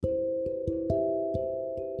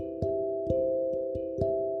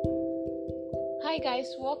Hi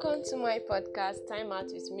guys, welcome to my podcast Time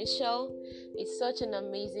Out with Michelle. It's such an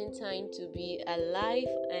amazing time to be alive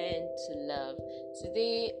and to love.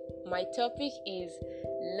 Today my topic is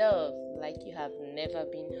love like you have never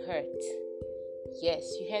been hurt. Yes,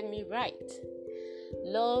 you heard me right.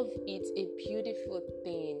 Love is a beautiful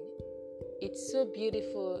thing. It's so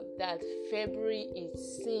beautiful that February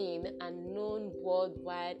is seen and known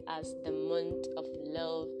worldwide as the month of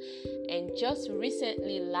love. And just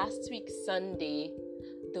recently, last week Sunday,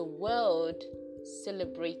 the world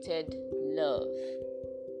celebrated love.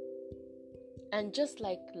 And just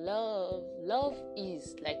like love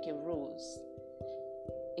is like a rose.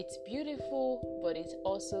 It's beautiful, but it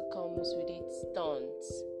also comes with its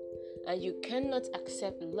thorns. And you cannot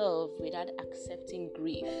accept love without accepting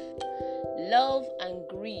grief. Love and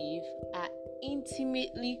grief are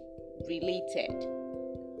intimately related.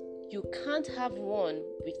 You can't have one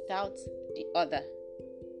without the other.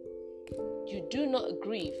 You do not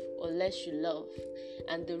grieve unless you love,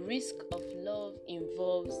 and the risk of love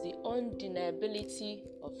involves the undeniability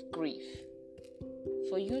of grief.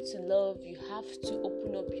 For you to love, you have to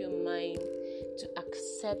open up your mind to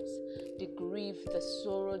accept the grief, the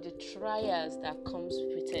sorrow, the trials that comes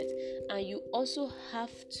with it. And you also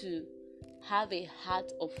have to have a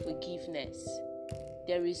heart of forgiveness.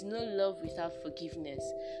 There is no love without forgiveness.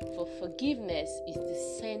 For forgiveness is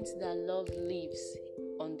the scent that love leaves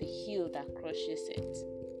on the heel that crushes it.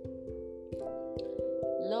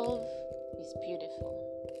 Love is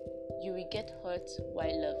beautiful. You will get hurt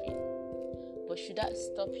while loving. But should that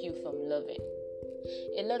stop you from loving?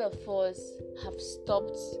 A lot of us have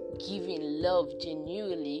stopped giving love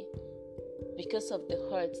genuinely because of the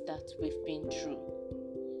hurt that we've been through.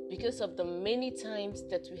 Because of the many times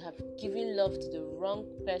that we have given love to the wrong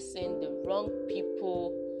person, the wrong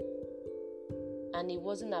people, and it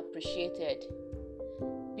wasn't appreciated.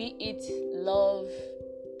 Be it love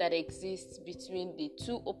that exists between the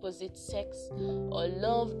two opposite sex, or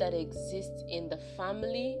love that exists in the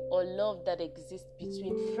family, or love that exists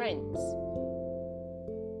between friends.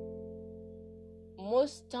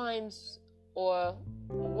 Most times, or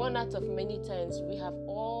one out of many times, we have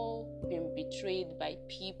all been betrayed by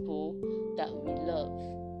people that we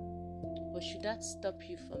love. But should that stop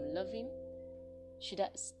you from loving? Should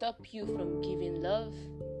that stop you from giving love?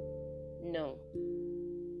 No.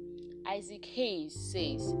 Isaac Hayes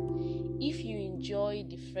says, if you enjoy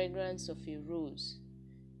the fragrance of a rose,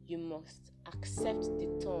 you must accept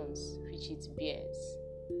the thorns which it bears.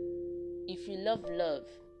 If you love love,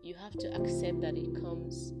 you have to accept that it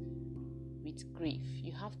comes with grief.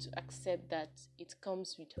 You have to accept that it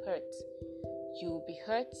comes with hurt. You will be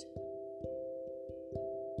hurt,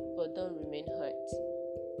 but don't remain hurt.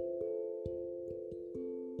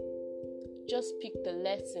 Just pick the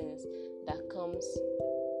lessons that comes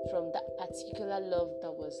from that particular love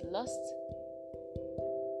that was lost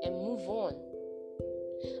and move on.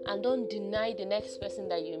 And don't deny the next person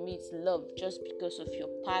that you meet love just because of your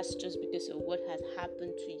past, just because of what has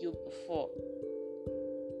happened to you before.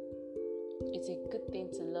 It's a good thing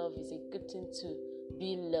to love. It's a good thing to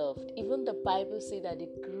be loved. Even the Bible says that the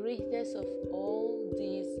greatest of all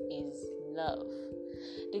these is love.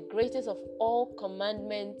 The greatest of all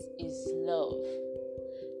commandments is love.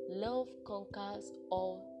 Love conquers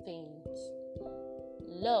all things.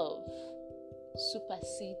 Love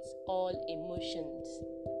supersedes all emotions.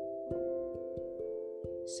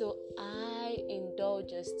 So I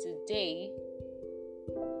indulge us today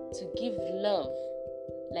to give love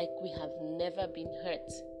like we have never been hurt.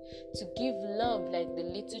 To give love like the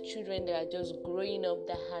little children that are just growing up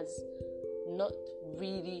that has not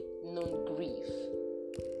really known grief.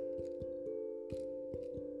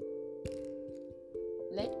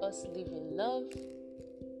 Let us live in love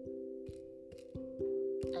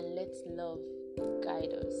and let love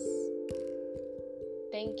guide us.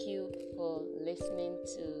 Thank you for listening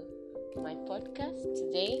to my podcast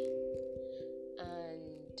today,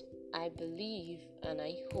 and I believe and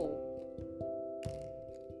I hope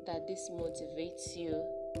that this motivates you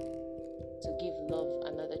to give love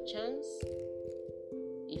another chance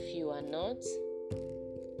if you are not,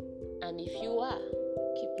 and if you are,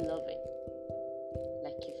 keep loving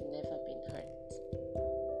like you've never been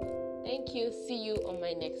hurt. Thank you. See you on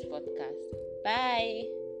my next podcast.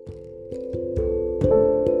 Bye.